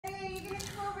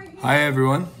Hi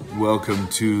everyone, welcome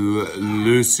to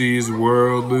Lucy's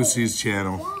World, Lucy's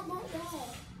channel.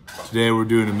 Today we're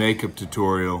doing a makeup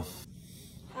tutorial.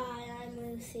 Hi, I'm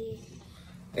Lucy.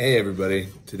 Hey everybody,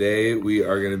 today we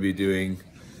are going to be doing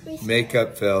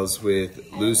makeup fails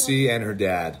with Lucy and her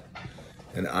dad.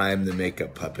 And I'm the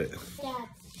makeup puppet. Dad,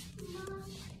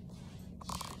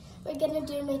 we're gonna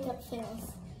do makeup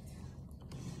fails.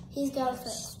 He's got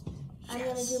first. I'm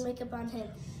gonna do makeup on him.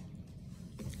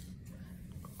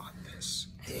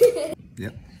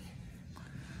 Yep.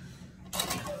 I'm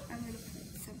gonna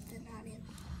put something on him.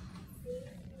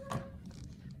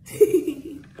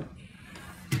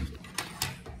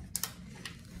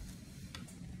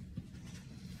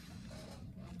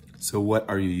 So what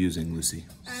are you using, Lucy?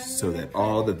 So that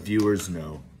all the viewers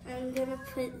know. I'm gonna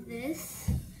put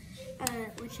this,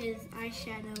 which is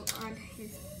eyeshadow, on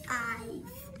his eyes.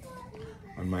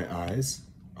 On my eyes?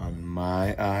 On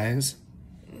my eyes?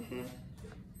 Mm-hmm.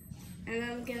 And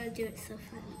I'm gonna do it so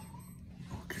funny.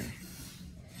 Okay.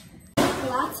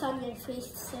 Lots on your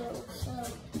face,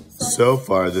 So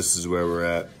far, this is where we're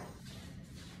at.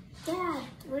 Dad,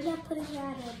 we're not putting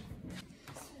that in.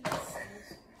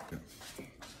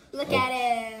 Look at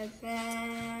him.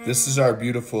 This is our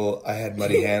beautiful, I had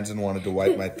muddy hands and wanted to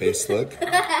wipe my face look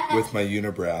with my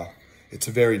unibrow. It's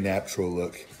a very natural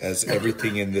look, as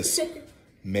everything in this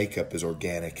makeup is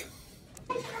organic.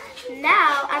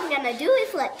 Now I'm gonna do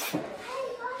his lips.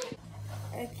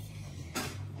 Okay.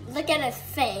 Look at his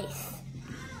face.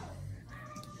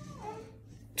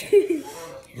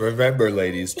 Remember,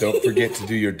 ladies, don't forget to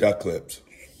do your duck lips.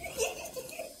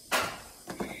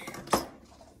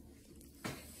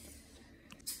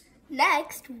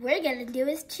 Next, we're gonna do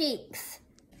his cheeks.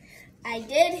 I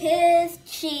did his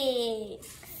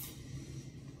cheeks.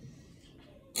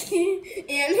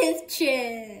 And his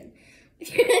chin.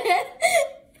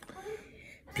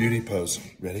 Beauty pose.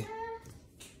 Ready?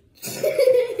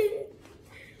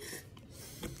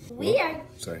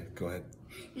 Sorry, go ahead.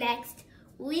 Next,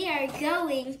 we are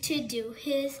going to do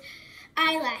his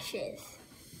eyelashes.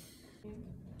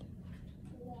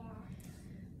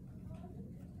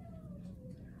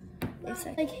 It's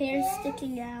like hair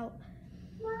sticking out.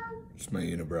 It's my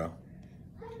unibrow.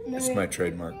 No, It's my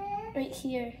trademark. right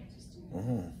here.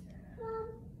 Oh,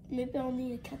 Maybe I'll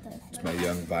need to cut that. it's my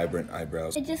young, vibrant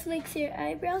eyebrows. It just makes your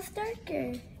eyebrows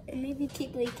darker and maybe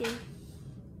keep blinking.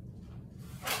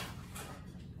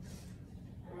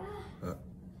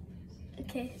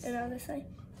 Okay, and on this side?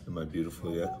 Am I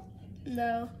beautiful yet?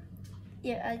 No,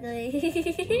 you're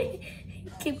ugly.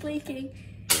 Keep blinking.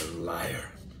 You're a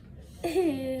liar.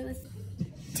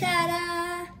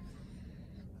 Ta-da!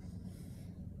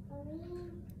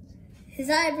 His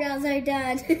eyebrows are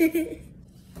done.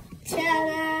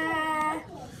 Ta-da!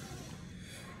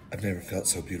 I've never felt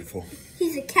so beautiful.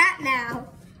 He's a cat now.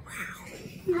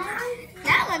 Wow.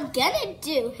 Now I'm gonna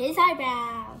do his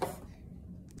eyebrows.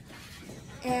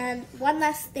 And one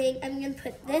last thing, I'm gonna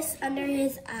put this under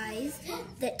his eyes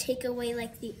that take away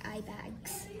like the eye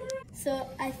bags. So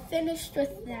I finished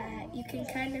with that. You can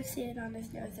kind of see it on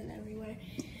his nose and everywhere.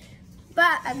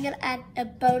 But I'm gonna add a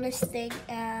bonus thing,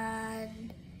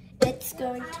 and it's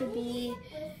going to be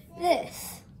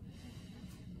this.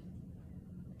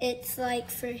 It's like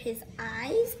for his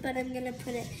eyes, but I'm gonna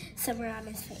put it somewhere on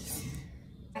his face.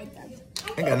 I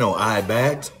ain't got no eye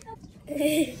bags.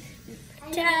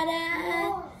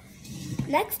 Ta-da!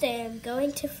 Next, I am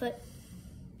going to put.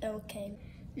 Okay.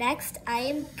 Next, I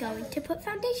am going to put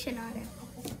foundation on it.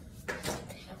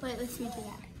 Wait, let's redo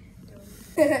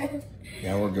that.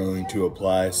 Now we're going to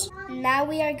apply. Now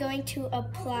we are going to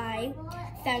apply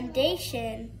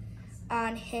foundation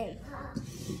on him.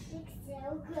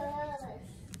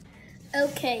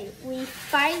 Okay, we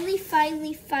finally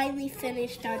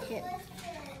finished on him.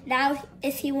 Now,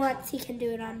 if he wants, he can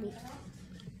do it on me.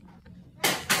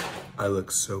 I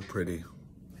look so pretty.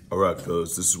 All right,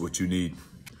 fellas, this is what you need.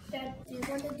 Dad, do you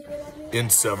want to do it on me? In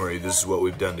summary, this is what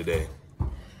we've done today.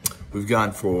 We've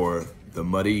gone for the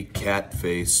muddy cat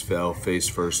face fell face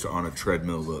first on a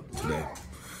treadmill look today.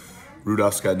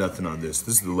 Rudolph's got nothing on this.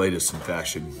 This is the latest in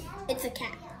fashion. It's a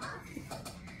cat.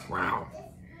 Wow.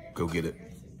 Go get it.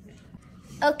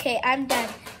 Okay, I'm done.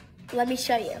 Let me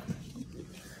show you.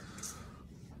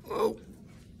 Oh,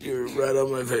 you're right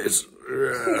on my face.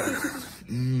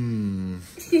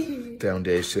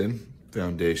 Foundation,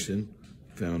 foundation,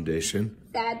 foundation,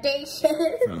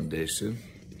 Foundation. foundation.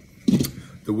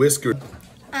 The whisker.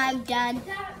 I'm done.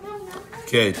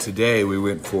 Okay, today we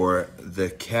went for the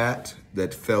cat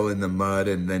that fell in the mud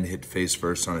and then hit face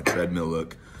first on a treadmill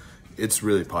look. It's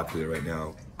really popular right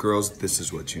now. Girls, this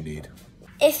is what you need.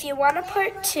 If you want a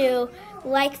part 2,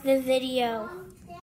 like the video.